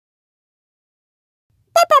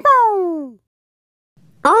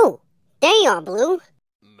Oh, there you are, Blue.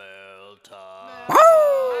 Mailtime.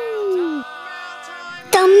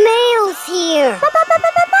 The mail's here.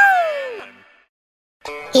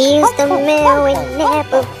 Here's the mail, it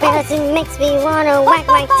never fails. It makes me wanna whack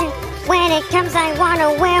my tail. When it comes, I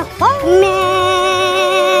wanna wail. Mail.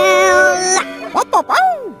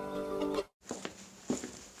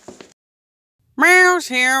 Mail's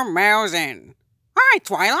here, mail's in. Hi,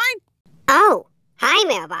 Twilight. Oh, hi,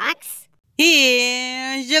 mailbox.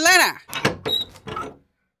 Here's your letter.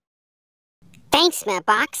 Thanks,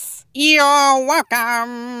 mailbox. You're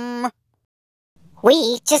welcome.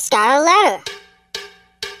 We just got a letter.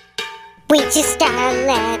 We just got a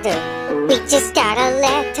letter. We just got a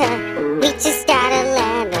letter. We just got a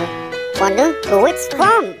letter. Wonder who it's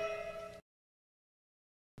from.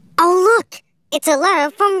 Oh, look! It's a letter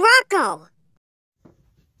from Rocco.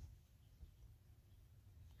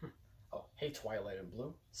 Oh, hey, Twilight and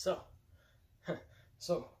Blue. So,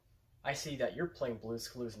 I see that you're playing Blue's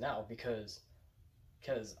Clues now because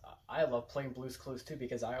I love playing Blue's Clues too,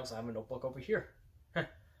 because I also have a notebook over here.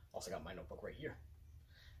 Also got my notebook right here.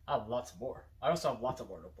 I have lots more. I also have lots of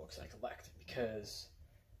more notebooks I collect because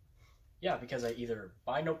I either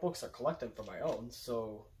buy notebooks or collect them for my own.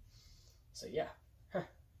 So yeah.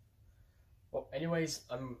 Well, anyways,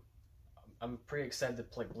 I'm pretty excited to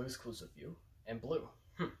play Blue's Clues with you and Blue.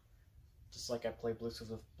 Just like I play Blue's Clues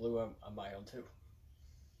with Blue on my own too.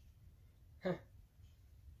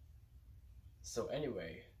 So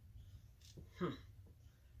anyway,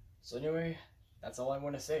 that's all I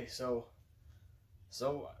want to say. So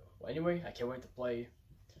anyway, I can't wait to play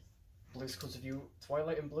Blue's Clues with you,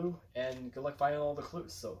 Twilight and Blue, and good luck finding all the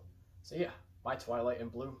clues. So yeah, bye, Twilight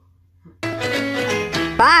and Blue.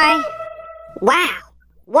 Bye. Wow,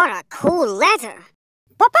 what a cool letter.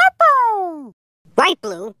 Right,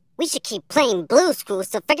 Blue, we should keep playing Blue's Clues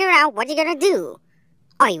to figure out what you're gonna do.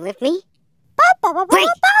 Are you with me? Great,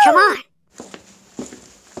 come on.